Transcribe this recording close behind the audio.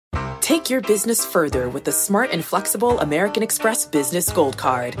Take your business further with the smart and flexible American Express Business Gold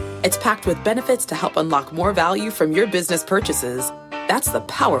Card. It's packed with benefits to help unlock more value from your business purchases. That's the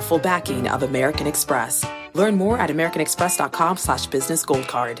powerful backing of American Express. Learn more at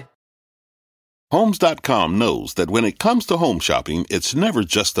americanexpress.com/businessgoldcard. Homes.com knows that when it comes to home shopping, it's never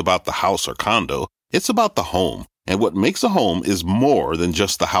just about the house or condo. It's about the home. And what makes a home is more than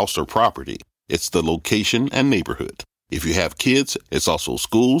just the house or property. It's the location and neighborhood. If you have kids, it's also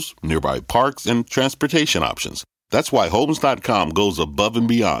schools, nearby parks, and transportation options. That's why Homes.com goes above and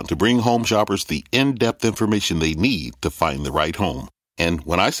beyond to bring home shoppers the in-depth information they need to find the right home. And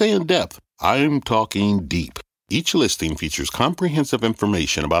when I say in-depth, I'm talking deep. Each listing features comprehensive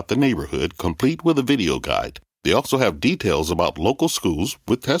information about the neighborhood, complete with a video guide. They also have details about local schools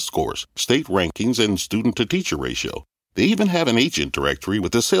with test scores, state rankings, and student-to-teacher ratio. They even have an agent directory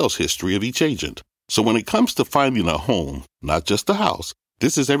with the sales history of each agent. So when it comes to finding a home, not just a house,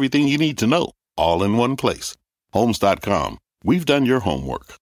 this is everything you need to know, all in one place. Homes.com. We've done your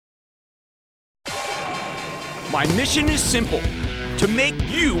homework. My mission is simple, to make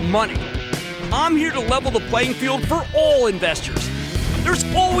you money. I'm here to level the playing field for all investors. There's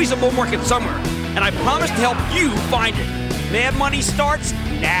always a bull market somewhere, and I promise to help you find it. Mad Money starts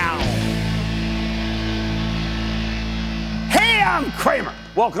now. Hey, I'm Cramer.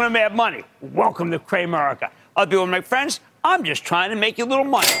 Welcome to Mad Money. Welcome to Cramerica. I'll be with my friends. I'm just trying to make you a little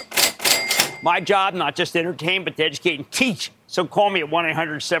money. My job, not just to entertain, but to educate and teach. So call me at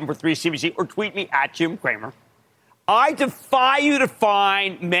 1-800-743-CBC or tweet me at Jim Cramer. I defy you to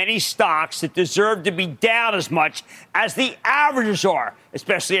find many stocks that deserve to be down as much as the averages are,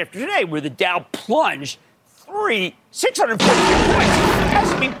 especially after today, where the Dow plunged 640 points.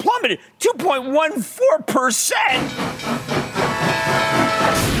 S&P plummeted 2.14%.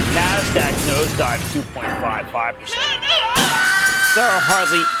 Nasdaq nosedive 2.55%. There are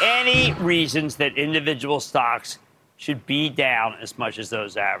hardly any reasons that individual stocks should be down as much as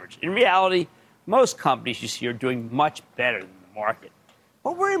those average. In reality, most companies you see are doing much better than the market.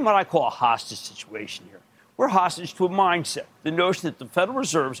 But we're in what I call a hostage situation here. We're hostage to a mindset, the notion that the Federal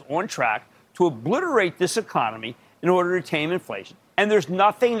Reserve's on track to obliterate this economy in order to tame inflation, and there's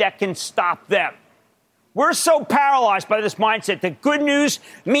nothing that can stop them. We're so paralyzed by this mindset that good news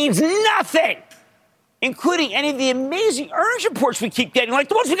means nothing, including any of the amazing earnings reports we keep getting, like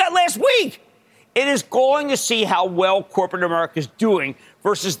the ones we got last week. It is going to see how well corporate America is doing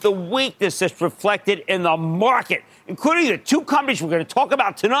versus the weakness that's reflected in the market, including the two companies we're going to talk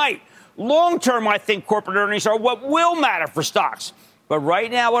about tonight. Long term, I think corporate earnings are what will matter for stocks. But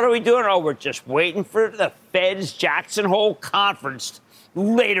right now, what are we doing? Oh, we're just waiting for the Fed's Jackson Hole conference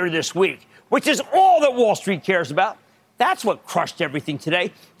later this week, which is all that Wall Street cares about. That's what crushed everything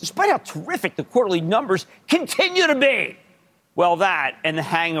today, despite how terrific the quarterly numbers continue to be. Well, that and the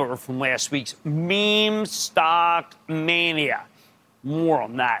hangover from last week's meme stock mania. More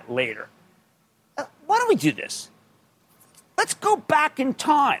on that later. Why don't we do this? Let's go back in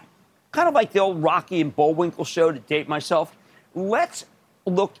time. Kind of like the old Rocky and Bullwinkle show, to date myself. Let's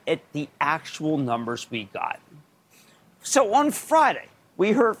look at the actual numbers we got. So on Friday,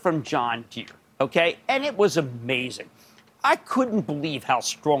 we heard from John Deere, okay? And it was amazing. I couldn't believe how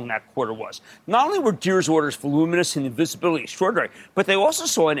strong that quarter was. Not only were Deere's orders voluminous and the visibility extraordinary, but they also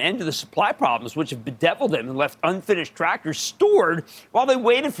saw an end to the supply problems which have bedeviled them and left unfinished tractors stored while they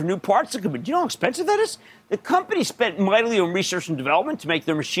waited for new parts to come in. Do you know how expensive that is? The company spent mightily on research and development to make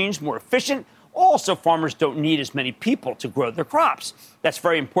their machines more efficient. Also, farmers don't need as many people to grow their crops. That's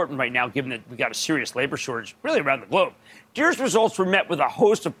very important right now, given that we got a serious labor shortage really around the globe. Deere's results were met with a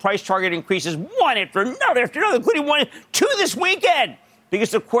host of price target increases, one after another, including two this weekend,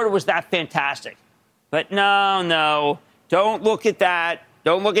 because the quarter was that fantastic. But no, don't look at that.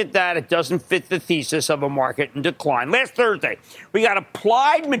 Don't look at that. It doesn't fit the thesis of a market in decline. Last Thursday, we got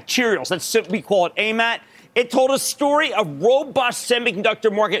Applied Materials. That's what we call it AMAT. It told a story of robust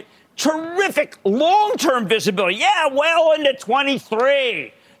semiconductor market, terrific long-term visibility. Yeah, well into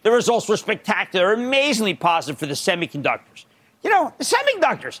 23. The results were spectacular, amazingly positive for the semiconductors. You know, the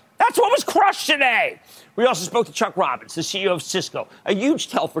semiconductors, that's what was crushed today. We also spoke to Chuck Robbins, the CEO of Cisco, a huge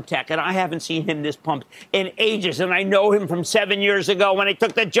tell for tech, and I haven't seen him this pumped in ages, and I know him from 7 years ago when he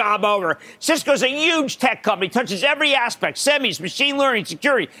took the job over. Cisco's a huge tech company, touches every aspect, semis, machine learning,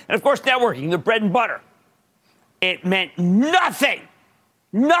 security, and, of course, networking, the bread and butter. It meant nothing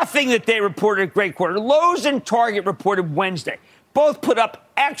that they reported a great quarter. Lowe's and Target reported Wednesday. Both put up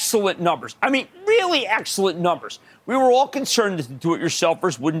excellent numbers. I mean, really excellent numbers. We were all concerned that the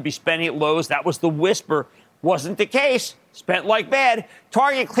do-it-yourselfers wouldn't be spending at Lowe's. That was the whisper. Wasn't the case. Spent like bad.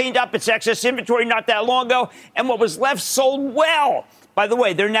 Target cleaned up its excess inventory not that long ago, and what was left sold well. By the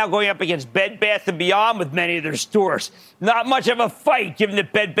way, they're now going up against Bed Bath & Beyond with many of their stores. Not much of a fight, given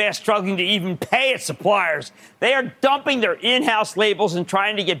that Bed Bath's struggling to even pay its suppliers. They are dumping their in-house labels and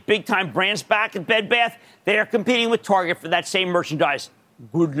trying to get big-time brands back at Bed Bath. They are competing with Target for that same merchandise.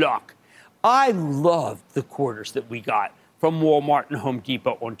 Good luck. I loved the quarters that we got from Walmart and Home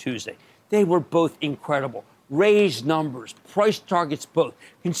Depot on Tuesday. They were both incredible. Raised numbers, price targets both.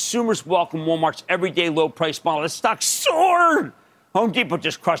 Consumers welcome Walmart's everyday low price model. The stock soared. Home Depot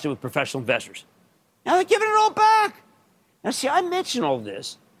just crushed it with professional investors. Now they're giving it all back. Now, see, I mention all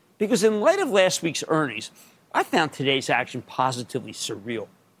this because in light of last week's earnings, I found today's action positively surreal.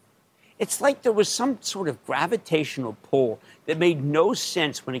 It's like there was some sort of gravitational pull that made no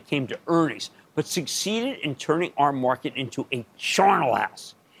sense when it came to earnings, but succeeded in turning our market into a charnel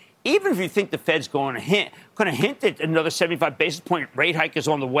house. Even if you think the Fed's going to hint that another 75 basis point rate hike is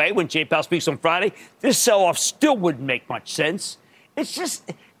on the way when Jay Powell speaks on Friday, this sell-off still wouldn't make much sense. It's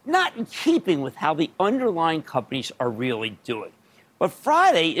just not in keeping with how the underlying companies are really doing. But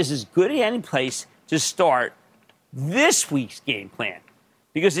Friday is as good as any place to start this week's game plan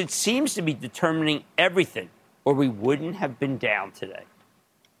because it seems to be determining everything, or we wouldn't have been down today.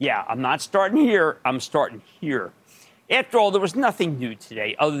 Yeah, I'm not starting here. I'm starting here. After all, there was nothing new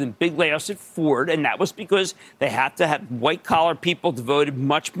today other than big layoffs at Ford, and that was because they have to have white-collar people devoted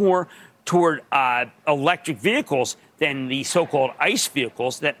much more toward electric vehicles than the so-called ICE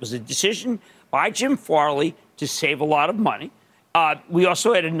vehicles. That was a decision by Jim Farley to save a lot of money. We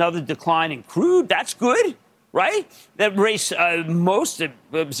also had another decline in crude. That's good, right? That race, it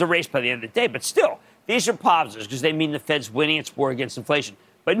was a race by the end of the day, but still, these are positives because they mean the Fed's winning its war against inflation.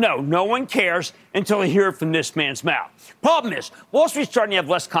 But no one cares until they hear it from this man's mouth. Problem is, Wall Street's starting to have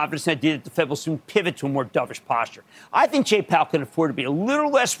less confidence in the idea that the Fed will soon pivot to a more dovish posture. I think Jay Powell can afford to be a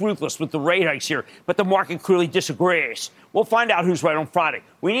little less ruthless with the rate hikes here, but the market clearly disagrees. We'll find out who's right on Friday.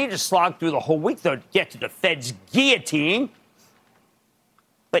 We need to slog through the whole week, though, to get to the Fed's guillotine.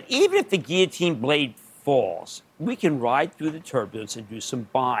 But even if the guillotine blade falls, we can ride through the turbulence and do some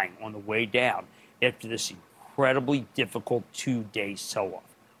buying on the way down after this incredibly difficult two-day sell-off.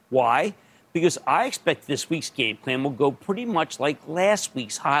 Why? Because I expect this week's game plan will go pretty much like last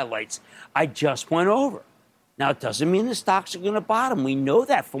week's highlights I just went over. Now, it doesn't mean the stocks are going to bottom. We know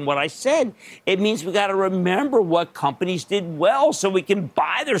that from what I said. It means we got to remember what companies did well so we can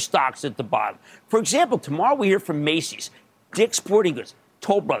buy their stocks at the bottom. For example, tomorrow we hear from Macy's, Dick's Sporting Goods,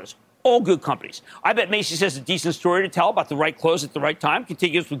 Toll Brothers, all good companies. I bet Macy's has a decent story to tell about the right clothes at the right time,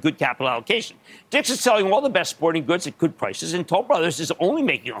 continues with good capital allocation. Dick's is selling all the best sporting goods at good prices, and Toll Brothers is only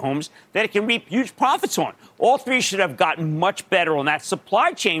making homes that it can reap huge profits on. All three should have gotten much better on that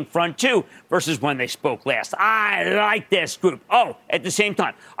supply chain front, too, versus when they spoke last. I like this group. Oh, at the same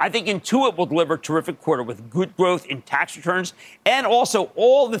time, I think Intuit will deliver a terrific quarter with good growth in tax returns and also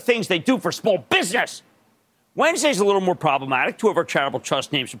all the things they do for small business. Wednesday's a little more problematic. Two of our charitable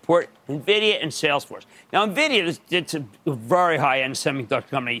trust names report, NVIDIA and Salesforce. Now, NVIDIA, it's a very high-end semiconductor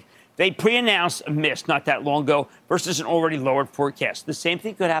company. They pre-announced a miss not that long ago versus an already lowered forecast. The same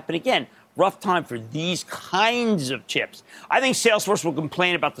thing could happen again. Rough time for these kinds of chips. I think Salesforce will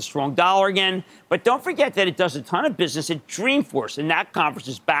complain about the strong dollar again, but don't forget that it does a ton of business at Dreamforce, and that conference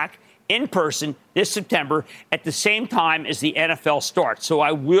is back in person this September at the same time as the NFL starts. So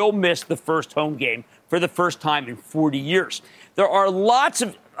I will miss the first home game for the first time in 40 years. There are lots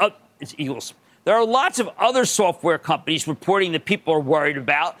of it's Eagles. There are lots of other software companies reporting that people are worried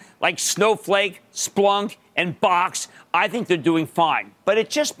about, like Snowflake, Splunk, and Box. I think they're doing fine. But it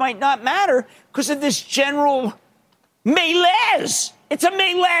just might not matter because of this general malaise. It's a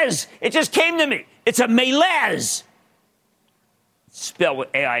malaise. It just came to me. It's a malaise. Spelled with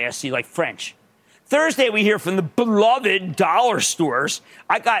A-I-S-E like French. Thursday, we hear from the beloved dollar stores.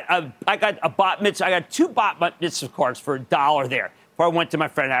 I got a bat mitzvah. I got two bat mitzvah cards for $1 there. Before I went to my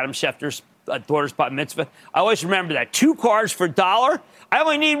friend Adam Schefter's daughter's bat mitzvah. I always remember that. 2 cards for $1. I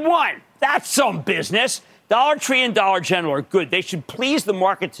only need 1. That's some business. Dollar Tree and Dollar General are good. They should please the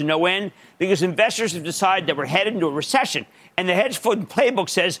market to no end because investors have decided that we're headed into a recession. And the hedge fund playbook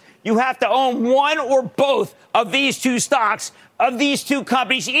says you have to own one or both of these two stocks, of these two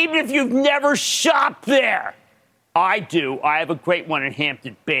companies, even if you've never shopped there. I do. I have a great one in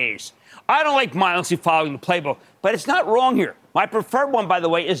Hampton Bays. I don't like mindlessly following the playbook, but it's not wrong here. My preferred one, by the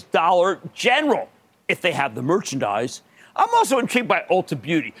way, is Dollar General, if they have the merchandise. I'm also intrigued by Ulta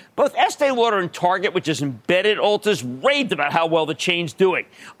Beauty. Both Estee Lauder and Target, which is embedded Ulta's, raved about how well the chain's doing.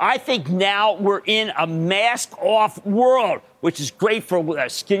 I think now we're in a mask-off world, which is great for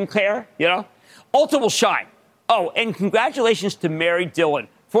skincare, you know. Ulta will shine. Oh, and congratulations to Mary Dillon,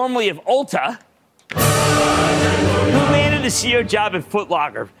 formerly of Ulta, who landed the CEO job at Foot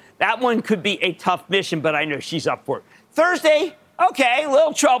Locker. That one could be a tough mission, but I know she's up for it. Thursday, okay, a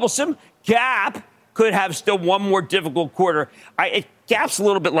little troublesome. Gap could have still one more difficult quarter. Gap's a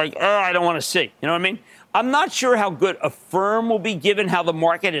little bit like, I don't want to see. You know what I mean? I'm not sure how good a firm will be given how the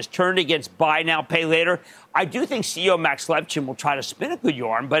market has turned against buy now, pay later. I do think CEO Max Levchin will try to spin a good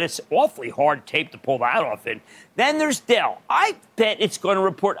yarn, but it's awfully hard tape to pull that off in. Then there's Dell. I bet it's going to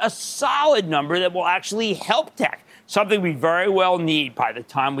report a solid number that will actually help tech, something we very well need by the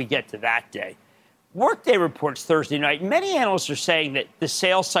time we get to that day. Workday reports Thursday night. Many analysts are saying that the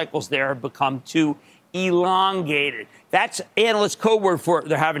sales cycles there have become too elongated. That's analyst code word for it.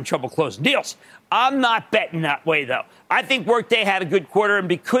 They're having trouble closing deals. I'm not betting that way, though. I think Workday had a good quarter, and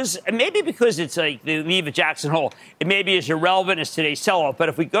maybe because it's like they leave at Jackson Hole, it may be as irrelevant as today's sell-off. But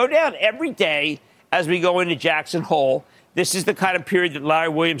if we go down every day as we go into Jackson Hole, this is the kind of period that Larry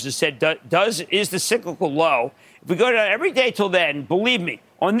Williams has said is the cyclical low. If we go down every day till then, believe me,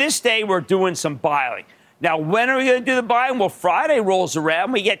 on this day we're doing some buying. Now, when are we going to do the buying? Well, Friday rolls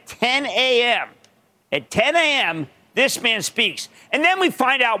around. We get 10 a.m. At 10 a.m., this man speaks. And then we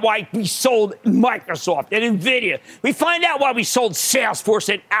find out why we sold Microsoft and NVIDIA. We find out why we sold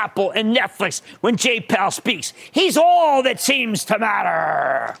Salesforce and Apple and Netflix when Jay Powell speaks. He's all that seems to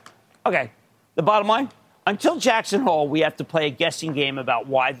matter. Okay, the bottom line, until Jackson Hole, we have to play a guessing game about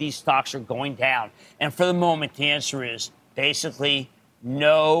why these stocks are going down. And for the moment, the answer is basically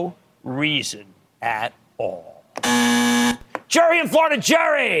no reason at all. Jerry in Florida.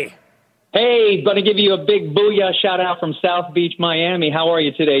 Jerry! Hey, going to give you a big booyah shout out from South Beach, Miami. How are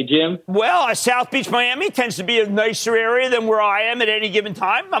you today, Jim? Well, South Beach, Miami tends to be a nicer area than where I am at any given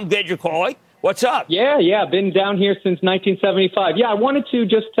time. I'm glad you're calling. What's up? Yeah. Been down here since 1975. Yeah, I wanted to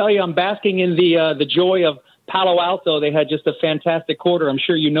just tell you I'm basking in the joy of Palo Alto. They had just a fantastic quarter. I'm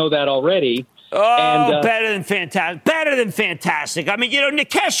sure you know that already. Oh, better than fantastic. Better than fantastic. I mean,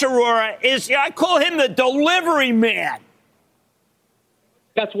 Nikesh Arora I call him the delivery man.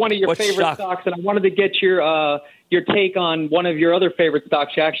 That's one of your favorite stocks, and I wanted to get your take on one of your other favorite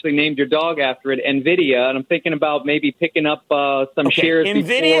stocks. You actually named your dog after it, NVIDIA, and I'm thinking about maybe picking up some shares.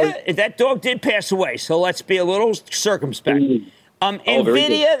 NVIDIA, that dog did pass away, so let's be a little circumspect.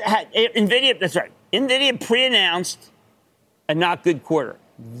 NVIDIA, that's right. NVIDIA pre-announced a not good quarter.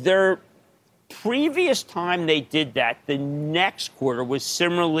 Their previous time they did that, the next quarter was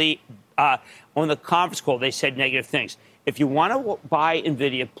similarly on the conference call. They said negative things. If you want to buy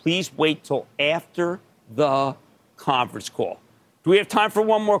NVIDIA, please wait till after the conference call. Do we have time for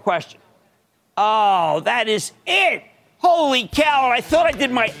one more question? Oh, that is it. Holy cow. I thought I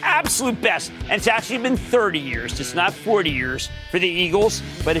did my absolute best. And it's actually been 30 years. It's not 40 years for the Eagles,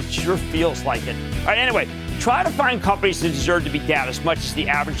 but it sure feels like it. All right, anyway, try to find companies that deserve to be down as much as the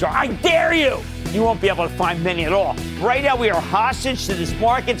average are. I dare you. You won't be able to find many at all. Right now, we are hostage to this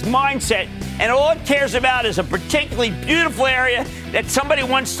market's mindset, and all it cares about is a particularly beautiful area that somebody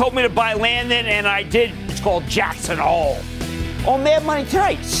once told me to buy land in, and I did. It's called Jackson Hole. On Mad Money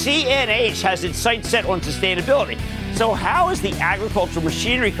tonight, CNH has its sights set on sustainability. So how is the agricultural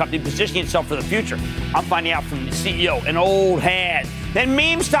machinery company positioning itself for the future? I'm finding out from the CEO, an old hand. Then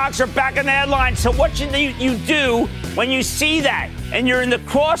meme stocks are back in the headlines. So what should you do when you see that and you're in the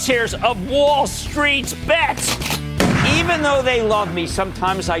crosshairs of Wall Street's bets? Even though they love me,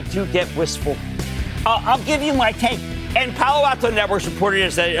 sometimes I do get wistful. I'll give you my take. And Palo Alto Networks reported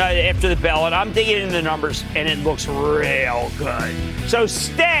this after the bell, and I'm digging into the numbers, and it looks real good. So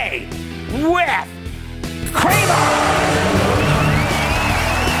stay with Cramer.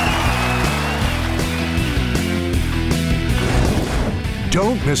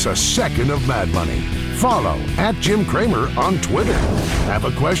 Don't miss a second of Mad Money. Follow @Jim Cramer on Twitter. Have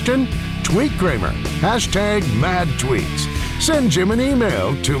a question? Tweet Cramer. #MadTweets. Send Jim an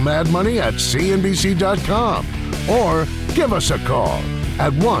email to madmoney@cnbc.com or give us a call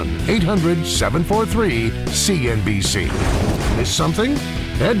at 1-800-743-CNBC. Miss something?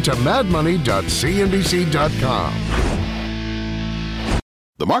 Head to madmoney.cnbc.com.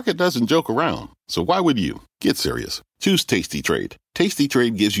 The market doesn't joke around, so why would you? Get serious. Choose Tasty Trade. Tasty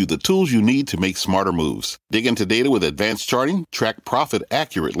Trade gives you the tools you need to make smarter moves. Dig into data with advanced charting, track profit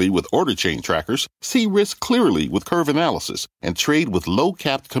accurately with order chain trackers, see risk clearly with curve analysis, and trade with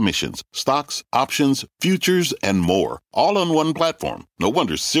low-capped commissions, stocks, options, futures, and more, all on one platform. No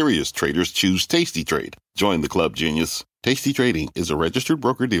wonder serious traders choose Tasty Trade. Join the club, genius. Tasty Trading is a registered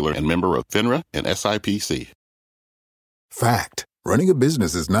broker-dealer and member of FINRA and SIPC. Fact. Running a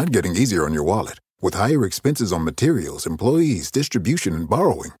business is not getting easier on your wallet. With higher expenses on materials, employees, distribution, and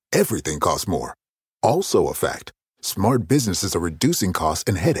borrowing, everything costs more. Also a fact. Smart businesses are reducing costs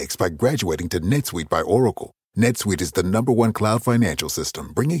and headaches by graduating to NetSuite by Oracle. NetSuite is the #1 cloud financial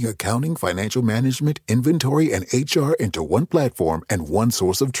system, bringing accounting, financial management, inventory, and HR into one platform and one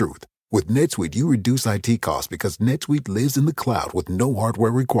source of truth. With NetSuite, you reduce IT costs because NetSuite lives in the cloud with no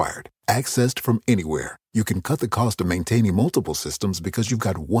hardware required, accessed from anywhere. You can cut the cost of maintaining multiple systems because you've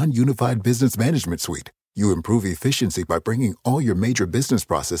got one unified business management suite. You improve efficiency by bringing all your major business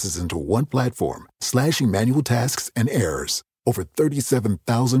processes into one platform, slashing manual tasks and errors. Over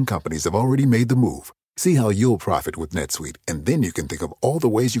 37,000 companies have already made the move. See how you'll profit with NetSuite, and then you can think of all the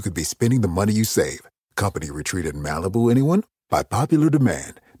ways you could be spending the money you save. Company retreat in Malibu, anyone? By popular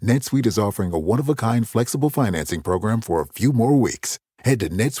demand, NetSuite is offering a one-of-a-kind flexible financing program for a few more weeks. Head to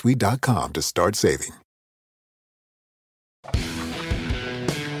netsuite.com to start saving.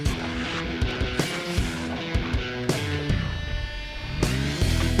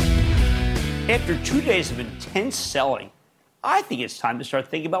 After 2 days of intense selling, I think it's time to start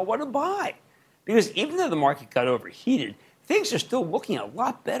thinking about what to buy. Because even though the market got overheated, things are still looking a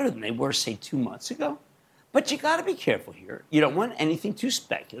lot better than they were, say, 2 months ago. But you got to be careful here. You don't want anything too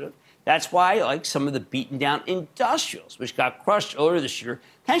speculative. That's why I like some of the beaten down industrials, which got crushed earlier this year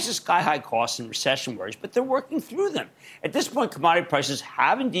thanks to sky-high costs and recession worries, but they're working through them. At this point, commodity prices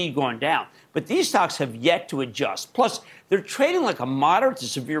have indeed gone down, but these stocks have yet to adjust. Plus, they're trading like a moderate to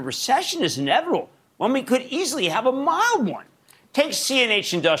severe recession is inevitable, when we could easily have a mild one. Take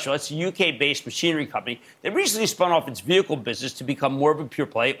CNH Industrial. That's a UK-based machinery company that recently spun off its vehicle business to become more of a pure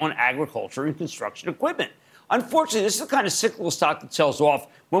play on agriculture and construction equipment. Unfortunately, this is the kind of cyclical stock that sells off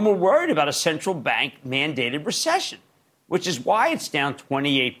when we're worried about a central bank-mandated recession, which is why it's down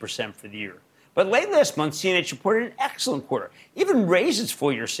 28% for the year. But late last month, CNH reported an excellent quarter, even raised its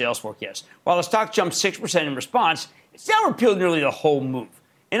full-year sales forecast. While the stock jumped 6% in response, it's now repealed nearly the whole move.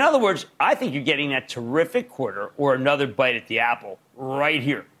 In other words, I think you're getting that terrific quarter or another bite at the apple right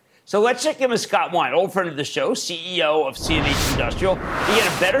here. So let's check in with Scott Wine, old friend of the show, CEO of CNH Industrial, to get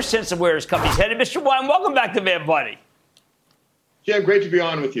a better sense of where his company's headed. Mr. Wine, welcome back to Mad Money. Jim, great to be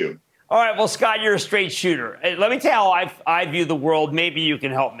on with you. All right, well, Scott, you're a straight shooter. Let me tell you how I view the world. Maybe you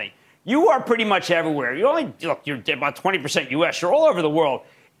can help me. You are pretty much everywhere. You're about 20% U.S. You're all over the world.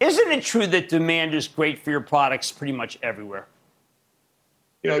 Isn't it true that demand is great for your products pretty much everywhere?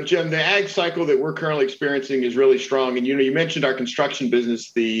 You know, Jim, the ag cycle that we're currently experiencing is really strong. And, you mentioned our construction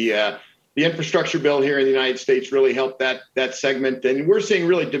business. The infrastructure bill here in the United States really helped that segment. And we're seeing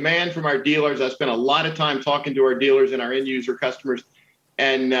really demand from our dealers. I spent a lot of time talking to our dealers and our end user customers.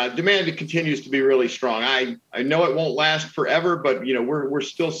 And demand continues to be really strong. I know it won't last forever, but, we're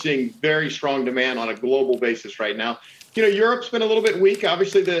still seeing very strong demand on a global basis right now. Europe's been a little bit weak.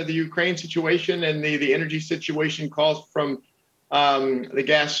 Obviously, the Ukraine situation and the energy situation calls from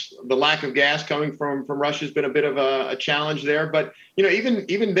the lack of gas coming from Russia has been a bit of a challenge there. But,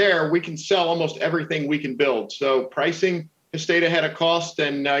 even there, we can sell almost everything we can build. So pricing has stayed ahead of cost.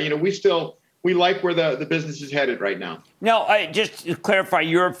 And, we like where the business is headed right now. Now, just to clarify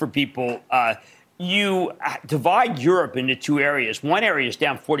Europe for people, you divide Europe into two areas. One area is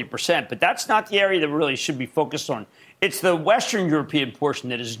down 40%, but that's not the area that really should be focused on. It's the Western European portion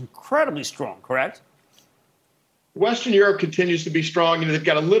that is incredibly strong, correct? Western Europe continues to be strong. They've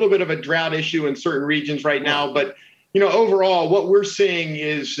got a little bit of a drought issue in certain regions right now, but overall, what we're seeing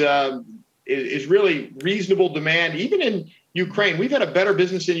is really reasonable demand. Even in Ukraine, we've had a better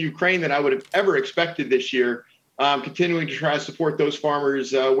business in Ukraine than I would have ever expected this year. Continuing to try to support those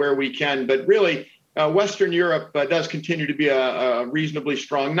farmers where we can, but really, Western Europe does continue to be a reasonably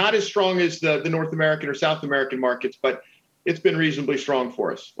strong, not as strong as the North American or South American markets, but it's been reasonably strong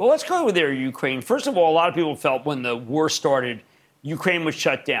for us. Well, let's go with Ukraine. First of all, a lot of people felt when the war started, Ukraine was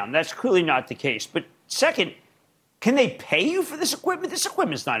shut down. That's clearly not the case. But second, can they pay you for this equipment? This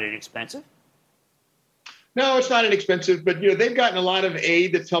equipment's not inexpensive. No, it's not inexpensive, but they've gotten a lot of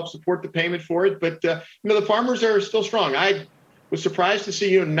aid that's helped support the payment for it. But the farmers are still strong. I was surprised to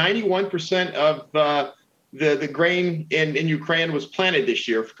see 91% of the grain in Ukraine was planted this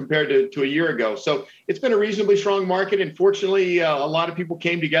year compared to a year ago. So it's been a reasonably strong market. And fortunately, a lot of people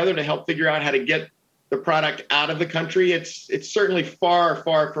came together to help figure out how to get the product out of the country. It's certainly far,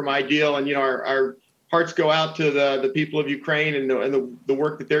 far from ideal. And, our hearts go out to the people of Ukraine and the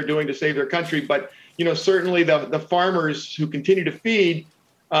work that they're doing to save their country. But, certainly the farmers who continue to feed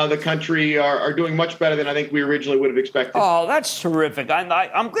the country are doing much better than I think we originally would have expected. Oh, that's terrific.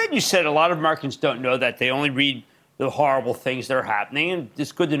 I'm glad you said a lot of Americans don't know that. They only read the horrible things that are happening. And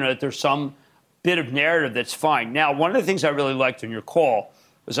it's good to know that there's some bit of narrative that's fine. Now, one of the things I really liked on your call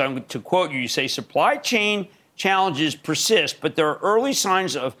was, to quote you, you say supply chain challenges persist, but there are early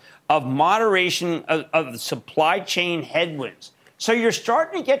signs of moderation of the supply chain headwinds. So you're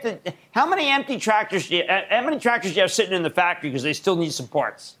starting to get how many empty tractors do you have sitting in the factory because they still need some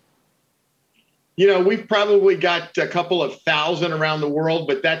parts? We've probably got a couple of thousand around the world,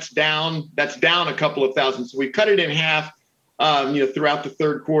 but that's down a couple of thousand. So we've cut it in half, throughout the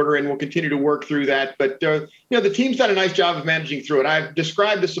third quarter, and we'll continue to work through that. But, the team's done a nice job of managing through it. I've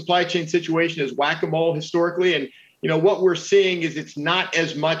described the supply chain situation as whack-a-mole historically. And, what we're seeing is it's not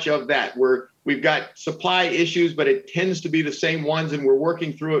as much of that. We've got supply issues, but it tends to be the same ones, and we're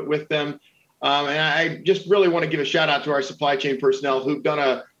working through it with them. And I just really want to give a shout out to our supply chain personnel who've done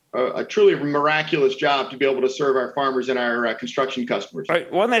a truly miraculous job to be able to serve our farmers and our construction customers. All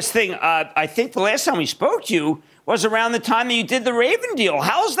right, one last thing. I think the last time we spoke to you was around the time that you did the Raven deal.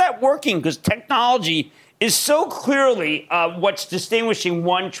 How's that working? Because technology is so clearly what's distinguishing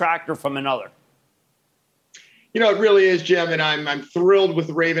one tractor from another. It really is, Jim, and I'm thrilled with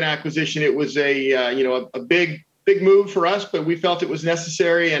the Raven acquisition. It was a big move for us, but we felt it was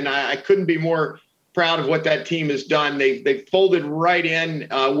necessary, and I couldn't be more proud of what that team has done. They folded right in,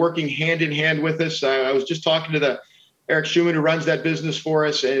 working hand in hand with us. I was just talking to Eric Schumann, who runs that business for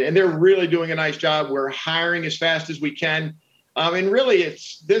us, and they're really doing a nice job. We're hiring as fast as we can. And really,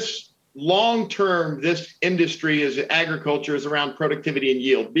 it's this long-term, this industry is agriculture is around productivity and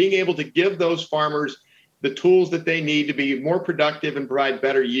yield, being able to give those farmers the tools that they need to be more productive and provide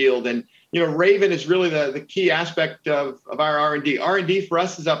better yield. And, Raven is really the key aspect of our R&D. R&D for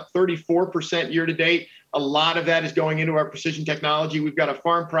us is up 34% year to date. A lot of that is going into our precision technology. We've got a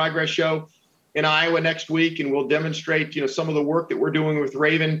farm progress show in Iowa next week, and we'll demonstrate, some of the work that we're doing with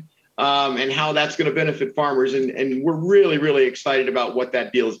Raven and how that's going to benefit farmers. And we're really, really excited about what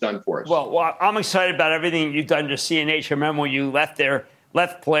that deal has done for us. Well, I'm excited about everything you've done to CNH. I remember when you left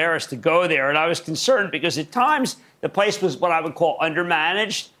Polaris to go there, and I was concerned because at times the place was what I would call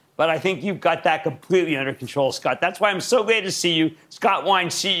undermanaged, but I think you've got that completely under control, Scott. That's why I'm so glad to see you. Scott Wine,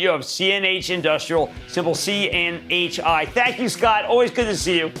 CEO of CNH Industrial, symbol CNHI. Thank you, Scott. Always good to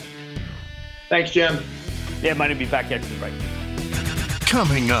see you. Thanks, Jim. Yeah, might be back after the break.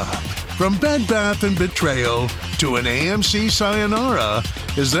 Coming up, from Bed Bath & Betrayal to an AMC sayonara,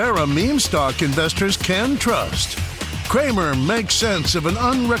 is there a meme stock investors can trust? Cramer makes sense of an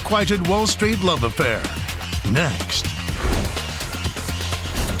unrequited Wall Street love affair. Next.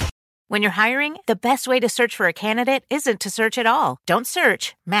 When you're hiring, the best way to search for a candidate isn't to search at all. Don't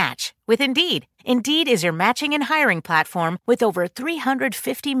search, match with Indeed. Indeed is your matching and hiring platform with over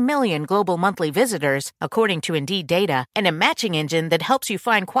 350 million global monthly visitors, according to Indeed data, and a matching engine that helps you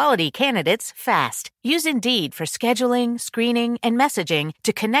find quality candidates fast. Use Indeed for scheduling, screening, and messaging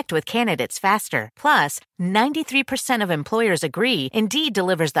to connect with candidates faster. Plus, 93% of employers agree Indeed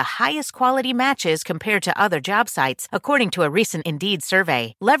delivers the highest quality matches compared to other job sites, according to a recent Indeed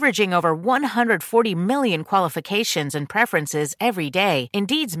survey. Leveraging over 140 million qualifications and preferences every day,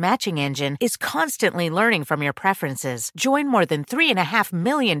 Indeed's matching engine is constantly learning from your preferences. Join more than 3.5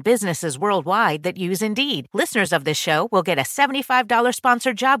 million businesses worldwide that use Indeed. Listeners of this show will get a $75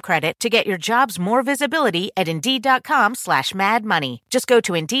 sponsored job credit to get your jobs more visibility at Indeed.com/madmoney. Just go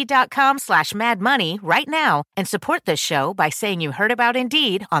to Indeed.com/madmoney right now and support this show by saying you heard about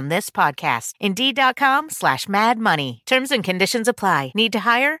Indeed on this podcast. Indeed.com/madmoney. Terms and conditions apply. Need to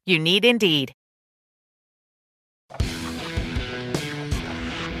hire? You need Indeed.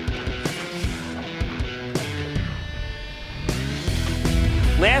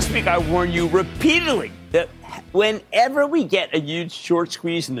 Last week, I warned you repeatedly that whenever we get a huge short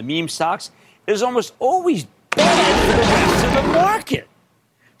squeeze in the meme stocks, it's almost always bad for the rest of the market.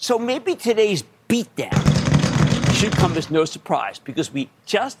 So maybe today's beatdown should come as no surprise because we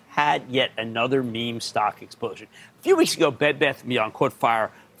just had yet another meme stock explosion. A few weeks ago, Bed Bath & Beyond caught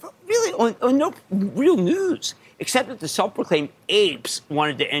fire really on no real news, except that the self-proclaimed apes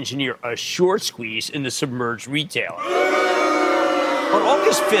wanted to engineer a short squeeze in the submerged retailer. On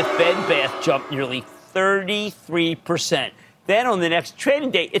August 5th, Bed Bath jumped nearly 33%. Then on the next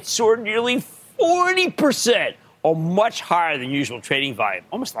trading day, it soared nearly 40%, or much higher than usual trading volume.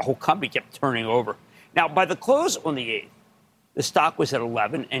 Almost the whole company kept turning over. Now, by the close on the 8th, the stock was at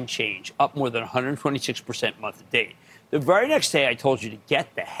 11 and change, up more than 126% month to date. The very next day, I told you to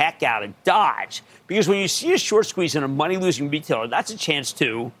get the heck out of Dodge, because when you see a short squeeze in a money-losing retailer, that's a chance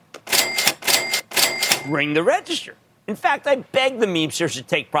to ring the register. In fact, I begged the memesters to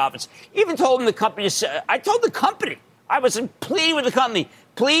take profits. Even told them I was pleading with the company,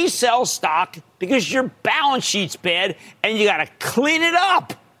 please sell stock because your balance sheet's bad and you got to clean it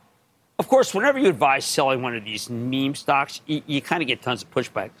up. Of course, whenever you advise selling one of these meme stocks, you kind of get tons of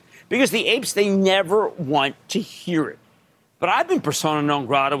pushback because the apes, they never want to hear it. But I've been persona non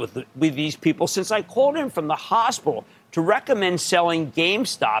grata with these people since I called in from the hospital to recommend selling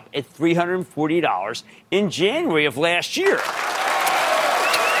GameStop at $340 in January of last year.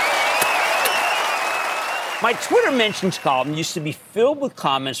 My Twitter mentions column used to be filled with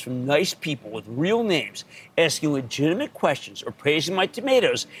comments from nice people with real names asking legitimate questions or praising my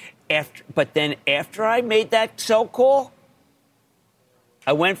tomatoes. But then after I made that sell call,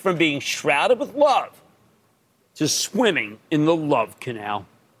 I went from being shrouded with love to swimming in the love canal.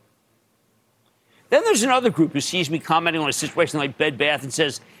 Then there's another group who sees me commenting on a situation like Bed Bath and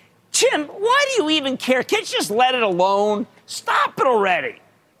says, Jim, why do you even care? Can't you just let it alone? Stop it already.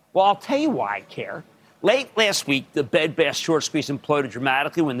 Well, I'll tell you why I care. Late last week, the Bed Bath short squeeze imploded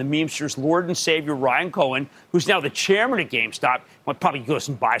dramatically when the memesters Lord and Savior Ryan Cohen, who's now the chairman of GameStop, might probably go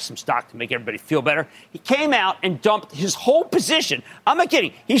and buy some stock to make everybody feel better. He came out and dumped his whole position. I'm not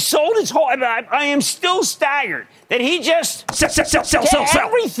kidding. He sold his whole. I am still staggered that he just sell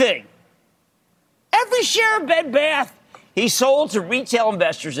everything. Every share of Bed Bath. He sold to retail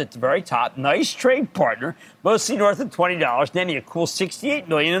investors at the very top. Nice trade partner, mostly north of $20. Then he a cool $68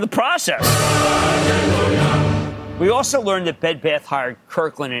 million in the process. We also learned that Bed Bath hired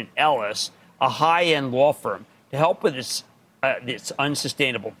Kirkland & Ellis, a high-end law firm, to help with its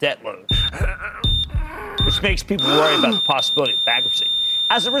unsustainable debt load, which makes people worry about the possibility of bankruptcy.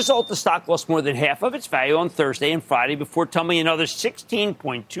 As a result, the stock lost more than half of its value on Thursday and Friday before tumbling another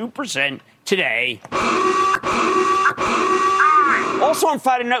 16.2% today. Also on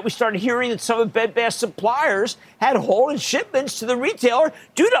Friday night, we started hearing that some of Bed Bath's suppliers had halted shipments to the retailer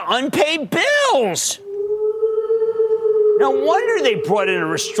due to unpaid bills. No wonder they brought in a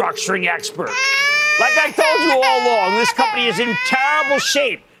restructuring expert. Like I told you all along, this company is in terrible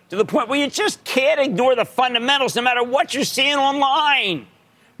shape to the point where you just can't ignore the fundamentals no matter what you're seeing online.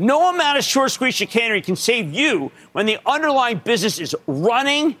 No amount of short squeeze chicanery can save you when the underlying business is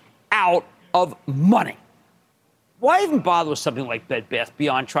running out of money. Why even bother with something like Bed Bath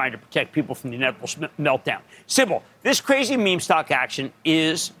beyond trying to protect people from the inevitable meltdown? Simple. This crazy meme stock action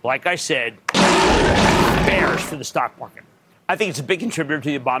is, like I said, bearish for the stock market. I think it's a big contributor to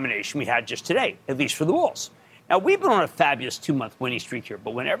the abomination we had just today, at least for the bulls. Now, we've been on a fabulous 2-month winning streak here,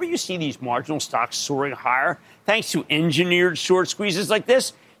 but whenever you see these marginal stocks soaring higher, thanks to engineered short squeezes like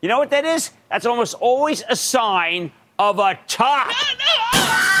this, you know what that is? That's almost always a sign of a top.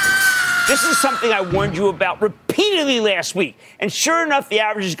 This is something I warned you about repeatedly last week. And sure enough, the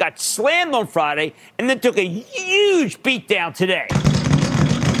averages got slammed on Friday and then took a huge beat down today.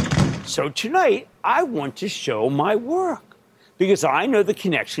 So tonight, I want to show my work because I know the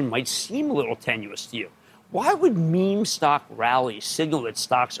connection might seem a little tenuous to you. Why would meme stock rallies signal that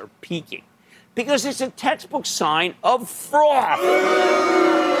stocks are peaking? Because it's a textbook sign of froth.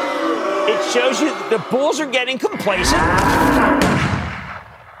 It shows you that the bulls are getting complacent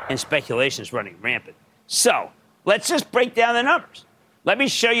and speculation is running rampant. So let's just break down the numbers. Let me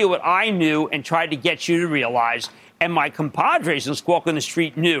show you what I knew and tried to get you to realize, and my compadres in Squawk on the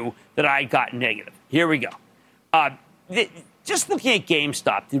Street knew that I got negative. Here we go. Just looking at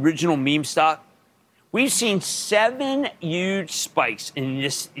GameStop, the original meme stock, we've seen 7 huge spikes in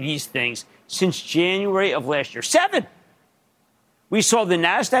these things since January of last year. 7! We saw the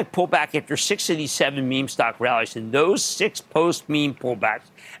Nasdaq pull back after 6 of these 7 meme stock rallies, and those 6 post-meme pullbacks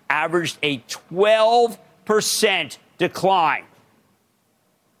averaged a 12% decline.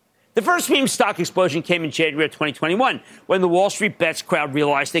 The first meme stock explosion came in January of 2021 when the Wall Street bets crowd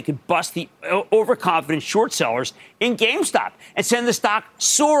realized they could bust the overconfident short sellers in GameStop and send the stock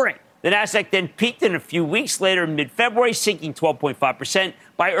soaring. The Nasdaq then peaked in a few weeks later in mid-February, sinking 12.5%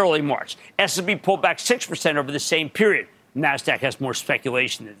 by early March. S&P pulled back 6% over the same period. Nasdaq has more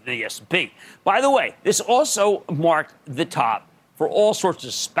speculation than the S&P. By the way, this also marked the top for all sorts of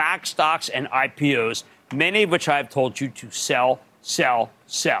SPAC stocks and IPOs, many of which I have told you to sell, sell,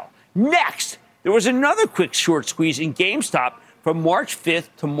 sell. Next, there was another quick short squeeze in GameStop from March 5th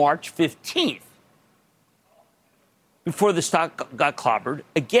to March 15th before the stock got clobbered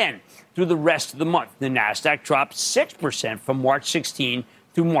again through the rest of the month. The Nasdaq dropped 6% from March 16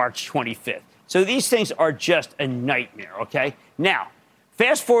 through March 25th. So these things are just a nightmare, okay? Now,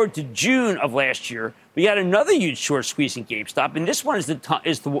 fast forward to June of last year, we got another huge short squeeze in GameStop, and this one is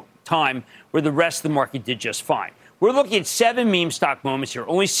the time where the rest of the market did just fine. We're looking at 7 meme stock moments here.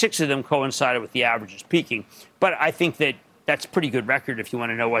 Only 6 of them coincided with the averages peaking, but I think that's a pretty good record if you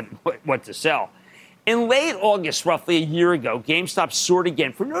want to know what to sell. In late August, roughly a year ago, GameStop soared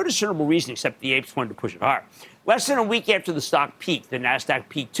again for no discernible reason except the apes wanted to push it higher. Less than a week after the stock peaked, the Nasdaq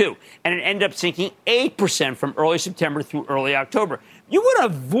peaked too, and it ended up sinking 8% from early September through early October. You want to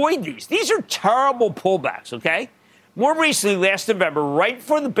avoid these. These are terrible pullbacks, okay? More recently, last November, right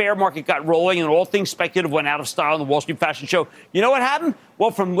before the bear market got rolling and all things speculative went out of style on the Wall Street fashion show, you know what happened?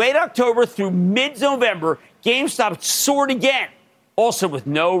 Well, from late October through mid-November, GameStop soared again, also with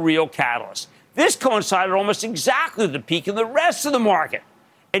no real catalyst. This coincided almost exactly with the peak in the rest of the market.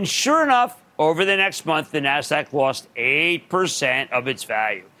 And sure enough, over the next month, the Nasdaq lost 8% of its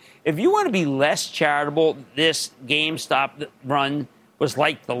value. If you want to be less charitable, this GameStop run was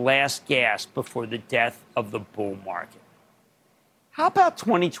like the last gasp before the death of the bull market. How about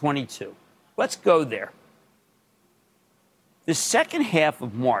 2022? Let's go there. The second half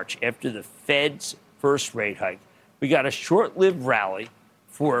of March, after the Fed's first rate hike, we got a short-lived rally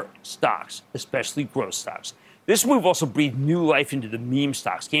for stocks, especially growth stocks. This move also breathed new life into the meme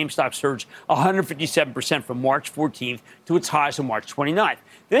stocks. GameStop surged 157% from March 14th to its highs on March 29th.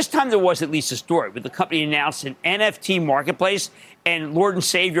 This time there was at least a story, with the company announced an NFT marketplace and Lord and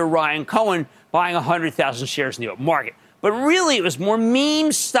Savior Ryan Cohen buying 100,000 shares in the open market. But really, it was more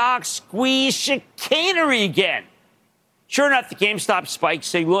meme stock squeeze chicanery again. Sure enough, the GameStop spike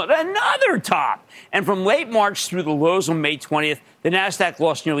signaled another top. And from late March through the lows on May 20th, the Nasdaq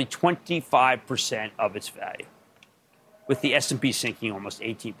lost nearly 25% of its value, with the S&P sinking almost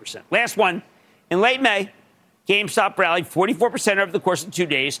 18%. Last one, in late May, GameStop rallied 44% over the course of 2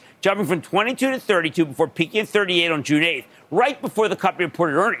 days, jumping from 22 to 32 before peaking at 38 on June 8th, right before the company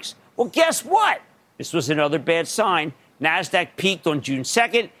reported earnings. Well, guess what? This was another bad sign. Nasdaq peaked on June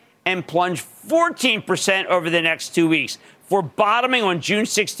 2nd and plunged 14% over the next 2 weeks, before bottoming on June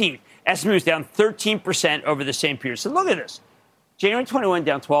 16th. S&P was down 13% over the same period. So look at this. January 21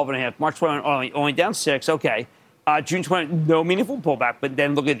 down 12.5, March 21 only down 6. Okay. June 20, no meaningful pullback, but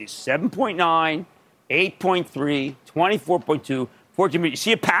then look at these: 7.9, 8.3, 24.2, 14. You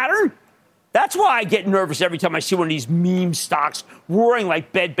see a pattern? That's why I get nervous every time I see one of these meme stocks roaring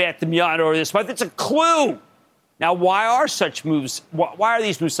like Bed Bath & Beyond over this month. It's a clue. Now, why are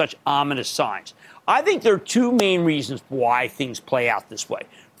these moves such ominous signs? I think there are two main reasons why things play out this way.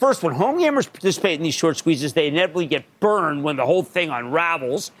 First, when home gamers participate in these short squeezes, they inevitably get burned when the whole thing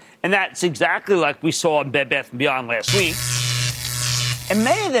unravels. And that's exactly like we saw in Bed Bath & Beyond last week. And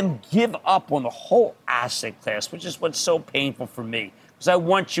many of them give up on the whole asset class, which is what's so painful for me, because I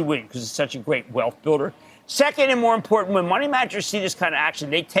want you in, because it's such a great wealth builder. Second, and more important, when money managers see this kind of action,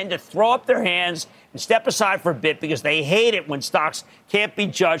 they tend to throw up their hands and step aside for a bit, because they hate it when stocks can't be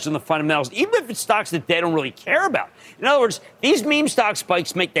judged on the fundamentals, even if it's stocks that they don't really care about. In other words, these meme stock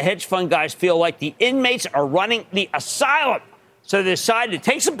spikes make the hedge fund guys feel like the inmates are running the asylum. So they decide to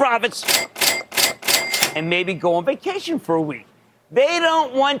take some profits and maybe go on vacation for a week. They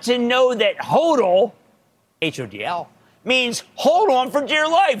don't want to know that HODL, H-O-D-L, means hold on for dear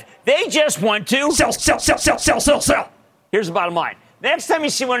life. They just want to sell, sell, sell, sell, sell, sell, sell. Here's the bottom line. Next time you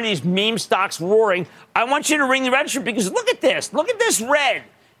see one of these meme stocks roaring, I want you to ring the register, because look at this. Look at this red.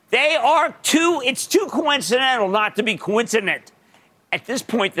 It's too coincidental not to be coincident. At this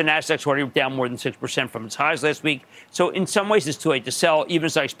point, the Nasdaq's already down more than 6% from its highs last week. So in some ways, it's too late to sell, even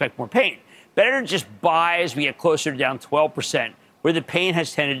as I expect more pain. Better to just buy as we get closer to down 12%, where the pain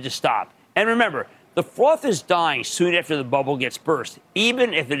has tended to stop. And remember, the froth is dying soon after the bubble gets burst,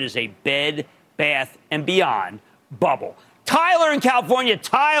 even if it is a Bed, Bath, and Beyond bubble. Tyler in California.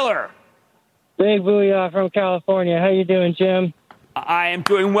 Tyler. Big booyah from California. How you doing, Jim? I am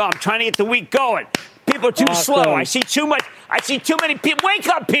doing well. I'm trying to get the week going. People are too slow. I see too many people. Wake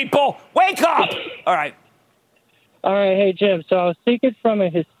up, people. Wake up. All right. Hey, Jim. So I was thinking from a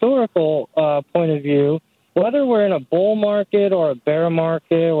historical point of view, whether we're in a bull market or a bear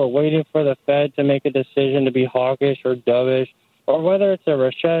market, we're waiting for the Fed to make a decision to be hawkish or dovish, or whether it's a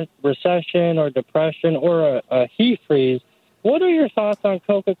recession or depression or a heat freeze, what are your thoughts on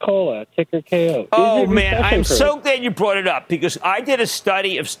Coca-Cola, ticker KO? Oh, man, I'm so glad you brought it up, because I did a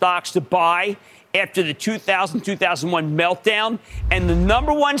study of stocks to buy after the 2000-2001 meltdown, and the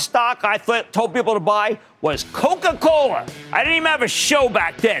number one stock I told people to buy was Coca-Cola. I didn't even have a show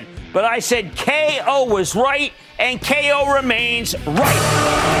back then, but I said KO was right, and KO remains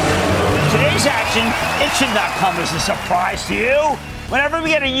right. Today's action, it should not come as a surprise to you. Whenever we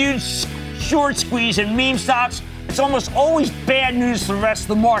get a huge short squeeze in meme stocks, it's almost always bad news for the rest of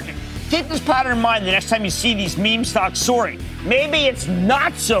the market. Keep this pattern in mind the next time you see these meme stocks soaring. Maybe it's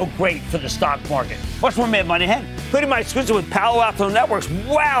not so great for the stock market. Much more Mad Money ahead, including my exclusive with Palo Alto Networks.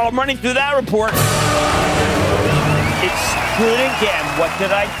 Wow, I'm running through that report. It's good again. What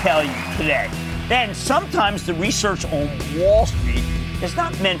did I tell you today? Then sometimes the research on Wall Street is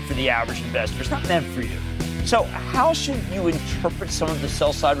not meant for the average investor. It's not meant for you. So how should you interpret some of the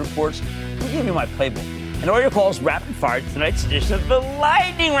sell-side reports? Let me give you my playbook. And all your calls rapid fire tonight's edition of the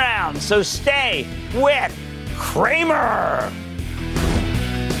Lightning Round. So stay with Cramer.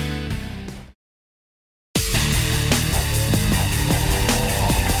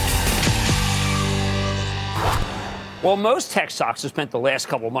 Well, most tech stocks have spent the last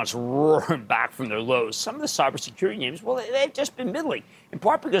couple of months roaring back from their lows. Some of the cybersecurity names, well, they've just been middling, in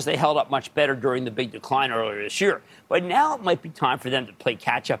part because they held up much better during the big decline earlier this year. But now it might be time for them to play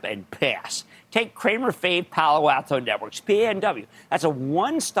catch-up and pass. Take Cramer fave Palo Alto Networks, PANW. That's a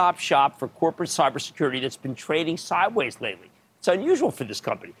one-stop shop for corporate cybersecurity that's been trading sideways lately. It's unusual for this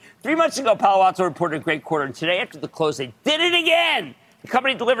company. 3 months ago, Palo Alto reported a great quarter, and today, after the close, they did it again. The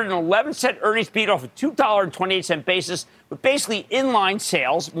company delivered an 11-cent earnings beat off a $2.28 basis with basically inline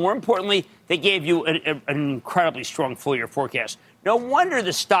sales. More importantly, they gave you an incredibly strong full-year forecast. No wonder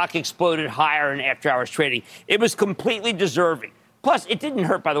the stock exploded higher in after-hours trading. It was completely deserving. Plus, it didn't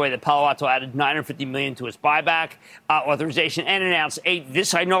hurt, by the way, that Palo Alto added $950 million to its buyback authorization and announced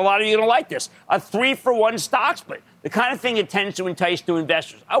I know a lot of you are going to like this, a 3-for-1 stock split, the kind of thing that tends to entice new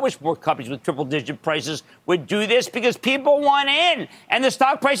investors. I wish more companies with triple-digit prices would do this because people want in, and the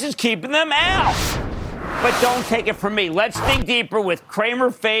stock price is keeping them out. But don't take it from me. Let's dig deeper with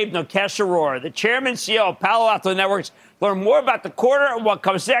Cramer fave Nikesh Arora, the chairman and CEO of Palo Alto Networks. Learn more about the quarter and what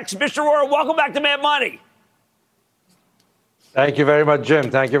comes next. Mr. Arora, welcome back to Mad Money. Thank you very much, Jim.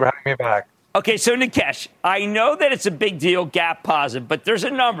 Thank you for having me back. Okay, so Nikesh, I know that it's a big deal, gap positive, but there's a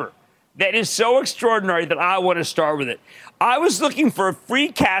number that is so extraordinary that I want to start with it. I was looking for a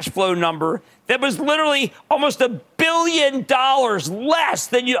free cash flow number that was literally almost $1 billion less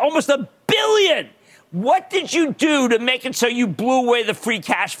than you, almost $1 billion. What did you do to make it so you blew away the free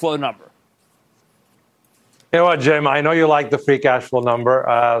cash flow number? You know what, Jim? I know you like the free cash flow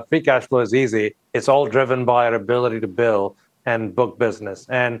number. Free cash flow is easy. It's all driven by our ability to bill and book business.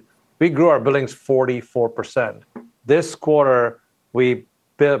 And we grew our billings 44%. This quarter, we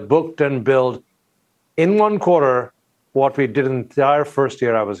booked and billed in one quarter what we did in the entire first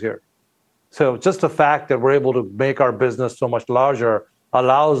year I was here. So just the fact that we're able to make our business so much larger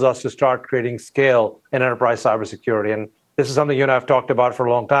allows us to start creating scale in enterprise cybersecurity. And this is something you and I have talked about for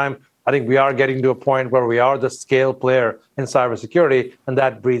a long time. I think we are getting to a point where we are the scale player in cybersecurity, and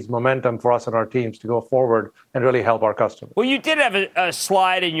that breeds momentum for us and our teams to go forward and really help our customers. Well, you did have a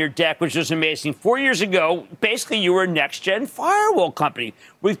slide in your deck, which was amazing. 4 years ago, basically, you were a next-gen firewall company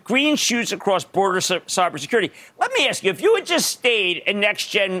with green shoots across border cybersecurity. Let me ask you, if you had just stayed a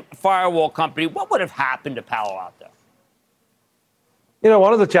next-gen firewall company, what would have happened to Palo Alto? You know,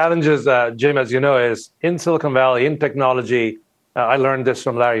 one of the challenges, Jim, as you know, is in Silicon Valley, in technology, I learned this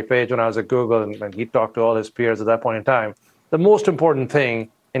from Larry Page when I was at Google, and he talked to all his peers at that point in time. The most important thing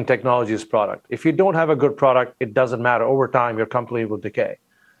in technology is product. If you don't have a good product, it doesn't matter. Over time, your company will decay.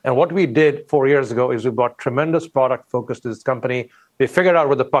 And what we did 4 years ago is we brought tremendous product focus to this company. We figured out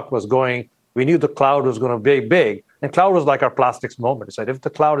where the puck was going. We knew the cloud was going to be big. And cloud was like our plastics moment. We said, if the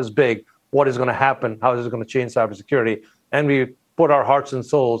cloud is big, what is going to happen? How is it going to change cybersecurity? And we put our hearts and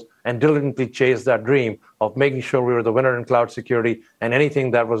souls and diligently chase that dream of making sure we were the winner in cloud security and anything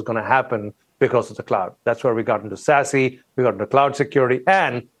that was going to happen because of the cloud. That's where we got into SASE, we got into cloud security,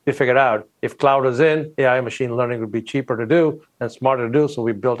 and we figured out if cloud was in, AI machine learning would be cheaper to do and smarter to do. So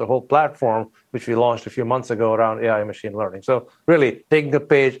we built a whole platform, which we launched a few months ago around AI machine learning. So really taking a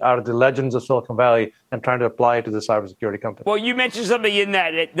page out of the legends of Silicon Valley and trying to apply it to the cybersecurity company. Well, you mentioned something in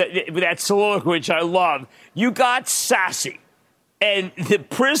that soliloquy, which I love. You got SASE. And the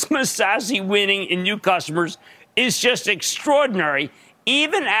Prisma SASE winning in new customers is just extraordinary,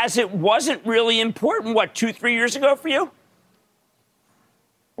 even as it wasn't really important, 2-3 years ago for you?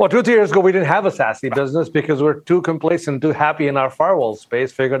 Well, 2-3 years ago, we didn't have a SASE business because we're too complacent, too happy in our firewall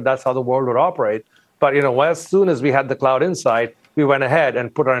space, figured that's how the world would operate. But, as soon as we had the cloud insight, we went ahead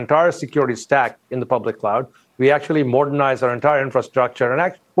and put our entire security stack in the public cloud. We actually modernized our entire infrastructure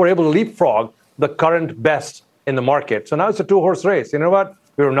and we're able to leapfrog the current best in the market. So now it's a two-horse race. You know what?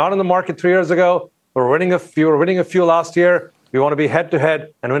 We were not in the market 3 years ago. We were winning a few last year. We want to be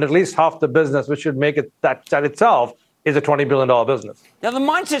head-to-head and win at least half the business, which should make it that itself is a $20 billion business. Now, the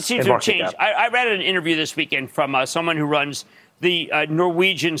mindset seems to have changed. I read an interview this weekend from someone who runs the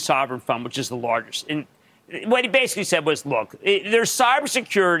Norwegian sovereign fund, which is the largest. And what he basically said was, look, there's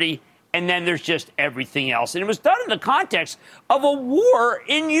cybersecurity, and then there's just everything else. And it was done in the context of a war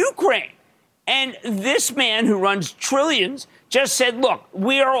in Ukraine. And this man who runs trillions just said, look,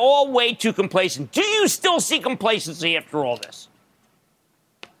 we are all way too complacent. Do you still see complacency after all this?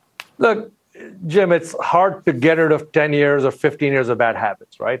 Look, Jim, it's hard to get rid of 10 years or 15 years of bad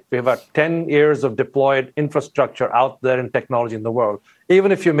habits, right? We have about 10 years of deployed infrastructure out there in technology in the world.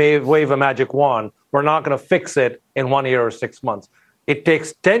 Even if you may wave a magic wand, we're not going to fix it in 1 year or 6 months. it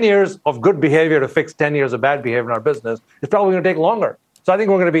takes 10 years of good behavior to fix 10 years of bad behavior in our business. It's probably going to take longer. So I think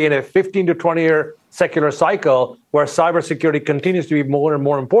we're going to be in a 15 to 20-year secular cycle where cybersecurity continues to be more and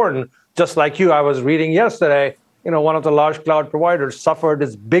more important. Just like you, I was reading yesterday, one of the large cloud providers suffered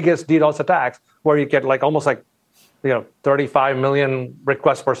its biggest DDoS attacks, where you get almost 35 million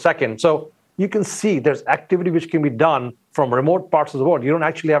requests per second. So you can see there's activity which can be done from remote parts of the world. You don't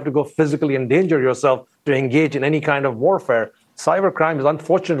actually have to go physically endanger yourself to engage in any kind of warfare. Cybercrime is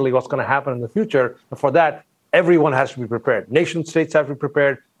unfortunately what's going to happen in the future. And for that, everyone has to be prepared. Nation states have to be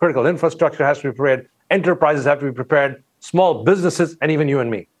prepared. Critical infrastructure has to be prepared. Enterprises have to be prepared. Small businesses, and even you and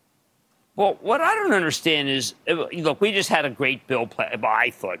me. Well, what I don't understand is, look, we just had a great bill,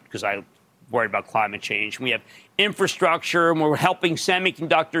 I thought, because I worried about climate change. We have infrastructure, and we're helping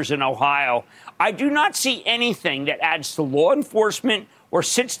semiconductors in Ohio. I do not see anything that adds to law enforcement or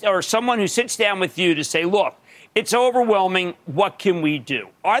someone who sits down with you to say, look, it's overwhelming. What can we do?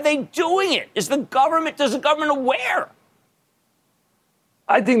 Are they doing it? Does the government aware?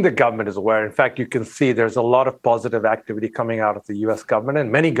 I think the government is aware. In fact, you can see there's a lot of positive activity coming out of the U.S. government and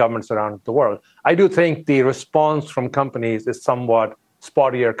many governments around the world. I do think the response from companies is somewhat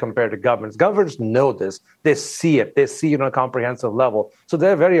spottier compared to governments. Governments know this. They see it. They see it on a comprehensive level. So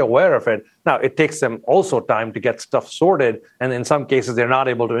they're very aware of it. Now, it takes them also time to get stuff sorted. And in some cases, they're not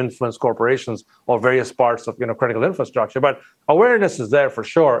able to influence corporations or various parts of critical infrastructure. But awareness is there for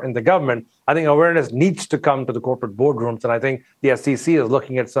sure in the government. I think awareness needs to come to the corporate boardrooms. And I think the SEC is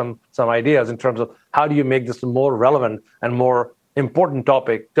looking at some ideas in terms of how do you make this a more relevant and more important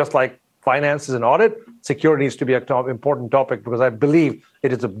topic, just like finances and audit. Security needs to be an important topic because I believe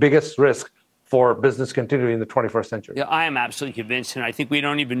it is the biggest risk for business continuity in the 21st century. Yeah, I am absolutely convinced, and I think we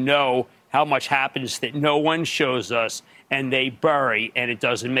don't even know how much happens that no one shows us and they bury, and it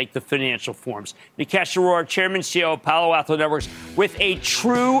doesn't make the financial forms. Nikesh Arora, Chairman CEO of Palo Alto Networks, with a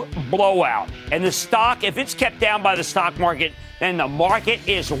true blowout. And the stock, if it's kept down by the stock market, then the market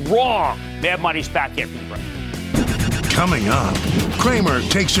is wrong. Mad Money's back after the break. Coming up, Cramer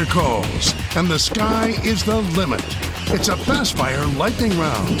takes your calls, and the sky is the limit. It's a fast fire lightning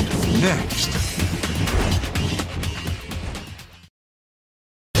round. Next.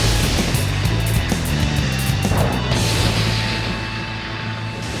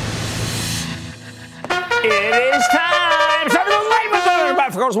 It is time. Time for the lightning round.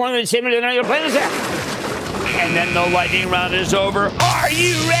 Of course, one of the same you're playing this out. And then the lightning round is over. Are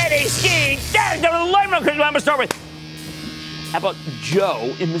you ready, Ski? Time for the lightning round. Because I'm going to start with. How about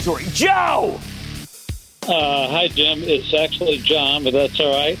Joe in Missouri? Joe! Hi, Jim. It's actually John, but that's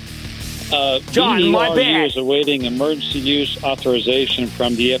all right. John, my bad. is awaiting emergency use authorization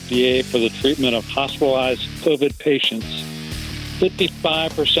from the FDA for the treatment of hospitalized COVID patients.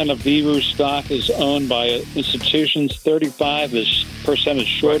 55% of VRU stock is owned by institutions. 35% is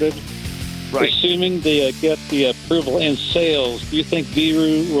shorted. Right. Assuming they get the approval and sales, do you think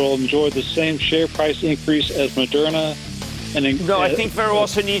VRU will enjoy the same share price increase as Moderna? No, I think Veru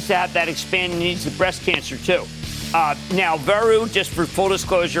also needs to have that expand, needs the breast cancer, too. Now, Veru, just for full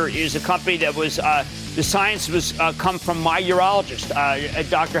disclosure, is a company that was, the science was come from my urologist,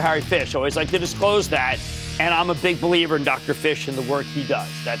 Dr. Harry Fish. I always like to disclose that, and I'm a big believer in Dr. Fish and the work he does.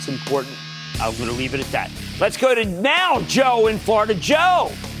 That's important. I'm going to leave it at that. Let's go to now Joe in Florida.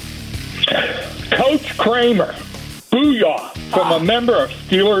 Joe! Coach Cramer, booyah, from a member of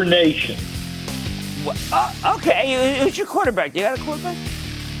Steeler Nation. Okay, who's your quarterback? You got a quarterback?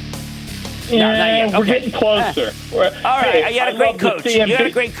 Yeah, we're getting closer. All right, you got a great coach. You got a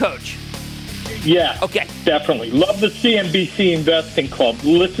great coach. Yeah, okay, definitely. Love the CNBC Investing Club.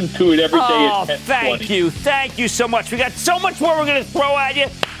 Listen to it every day at 10:20. Thank you so much. We got so much more we're going to throw at you.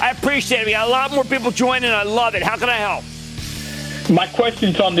 I appreciate it. We got a lot more people joining. I love it. How can I help? My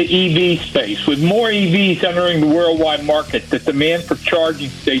question's on the EV space. With more EVs entering the worldwide market, the demand for charging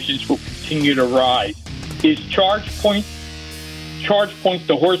stations will continue to rise. Is ChargePoint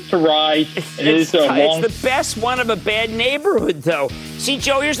the horse to ride? It's the best one of a bad neighborhood, though. See,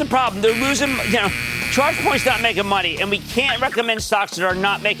 Joe, here's the problem. They're losing, ChargePoint's not making money, and we can't recommend stocks that are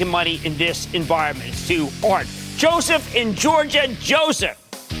not making money in this environment. It's too hard. Joseph in Georgia. Joseph.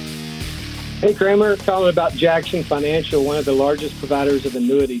 Hey, Cramer, calling about Jackson Financial, one of the largest providers of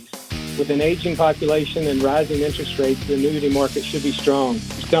annuities. With an aging population and rising interest rates, the annuity market should be strong.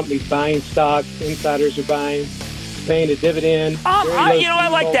 This company's buying stocks, insiders are buying, paying a dividend. I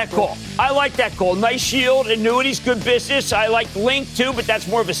like that call. I like that call. Nice yield, annuities, good business. I like Link, too, but that's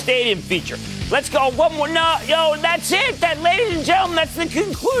more of a stadium feature. Let's go. One more. That's it. Ladies and gentlemen, that's the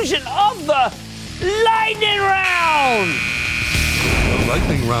conclusion of the Lightning Round. The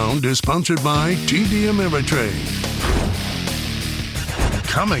Lightning Round is sponsored by TD Ameritrade.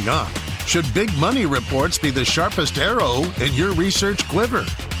 Coming up, should big money reports be the sharpest arrow in your research quiver?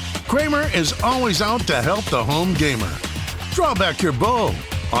 Cramer is always out to help the home gamer. Draw back your bow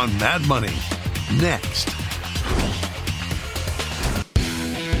on Mad Money. Next.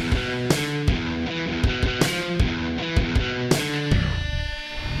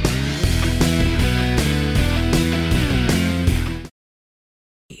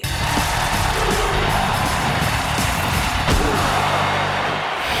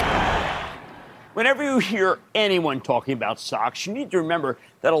 Whenever you hear anyone talking about stocks, you need to remember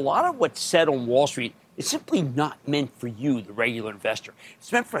that a lot of what's said on Wall Street is simply not meant for you, the regular investor.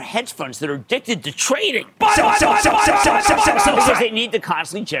 It's meant for hedge funds that are addicted to trading. Because they need to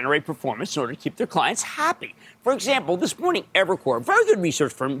constantly generate performance in order to keep their clients happy. For example, this morning, Evercore, a very good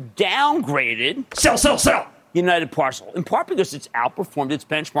research firm, downgraded sell United Parcel, in part because it's outperformed its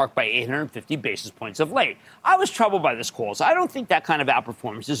benchmark by 850 basis points of late. I was troubled by this call, so I don't think that kind of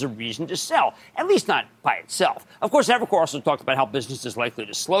outperformance is a reason to sell, at least not by itself. Of course, Evercore also talked about how business is likely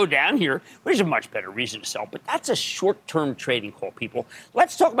to slow down here, which is a much better reason to sell, but that's a short-term trading call, people.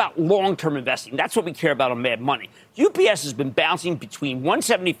 Let's talk about long-term investing. That's what we care about on Mad Money. UPS has been bouncing between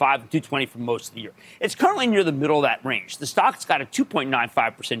 175 and 220 for most of the year. It's currently near the middle of that range. The stock's got a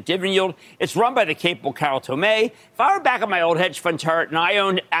 2.95% dividend yield. It's run by the capable Carol Tomé. If I were back at my old hedge fund turret and I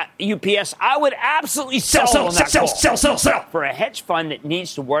owned UPS, I would absolutely sell. For a hedge fund that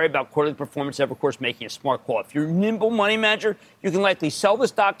needs to worry about quarterly performance, Evercore's making a smart call. If you're a nimble money manager, you can likely sell the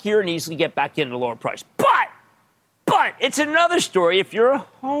stock here and easily get back in at a lower price. But it's another story if you're a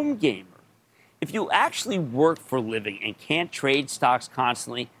home gamer. If you actually work for a living and can't trade stocks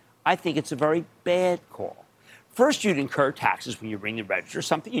constantly, I think it's a very bad call. First, you'd incur taxes when you ring the register,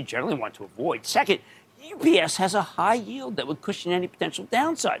 something you generally want to avoid. Second, UPS has a high yield that would cushion any potential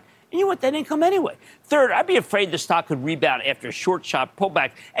downside. And you want that income anyway. Third, I'd be afraid the stock could rebound after a short shot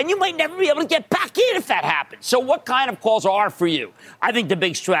pullback, and you might never be able to get back in if that happens. So what kind of calls are for you? I think the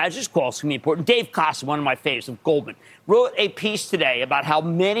big strategist calls can be important. Dave Costa, one of my favorites of Goldman, wrote a piece today about how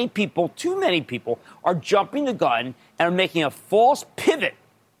many people, too many people, are jumping the gun and are making a false pivot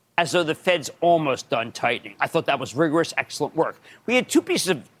as though the Fed's almost done tightening. I thought that was rigorous, excellent work. We had two pieces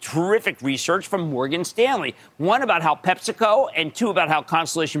of terrific research from Morgan Stanley, one about how PepsiCo and two about how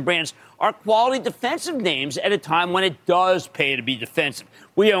Constellation Brands are quality defensive names at a time when it does pay to be defensive.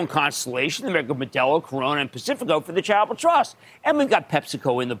 We own Constellation, American Modelo, Corona, and Pacifico for the Charitable Trust. And we've got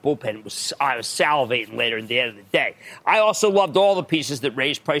PepsiCo in the bullpen. I was salivating later in the end of the day. I also loved all the pieces that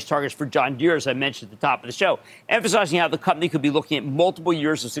raised price targets for John Deere, as I mentioned at the top of the show, emphasizing how the company could be looking at multiple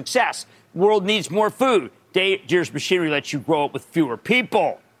years of success. The world needs more food. Deere's machinery lets you grow it with fewer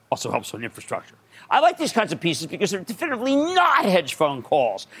people. Also helps on infrastructure. I like these kinds of pieces because they're definitively not hedge fund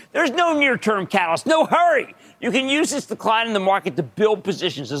calls. There's no near-term catalyst, no hurry. You can use this decline in the market to build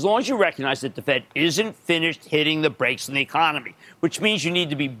positions as long as you recognize that the Fed isn't finished hitting the brakes on the economy, which means you need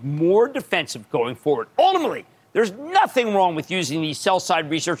to be more defensive going forward. Ultimately, there's nothing wrong with using these sell-side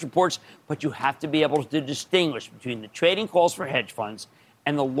research reports, but you have to be able to distinguish between the trading calls for hedge funds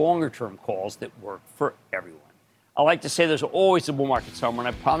and the longer-term calls that work for everyone. I like to say there's always a bull market somewhere,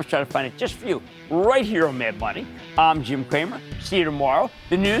 and I promise to try to find it just for you right here on Mad Money. I'm Jim Cramer. See you tomorrow.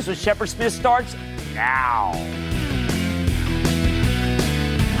 The news with Shepard Smith starts now.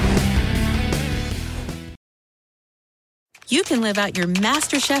 You can live out your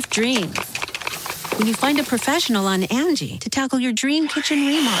MasterChef dreams when you find a professional on Angie to tackle your dream kitchen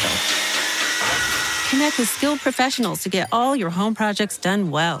remodel. Connect with skilled professionals to get all your home projects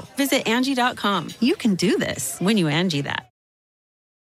done well. Visit Angie.com. You can do this when you Angie that.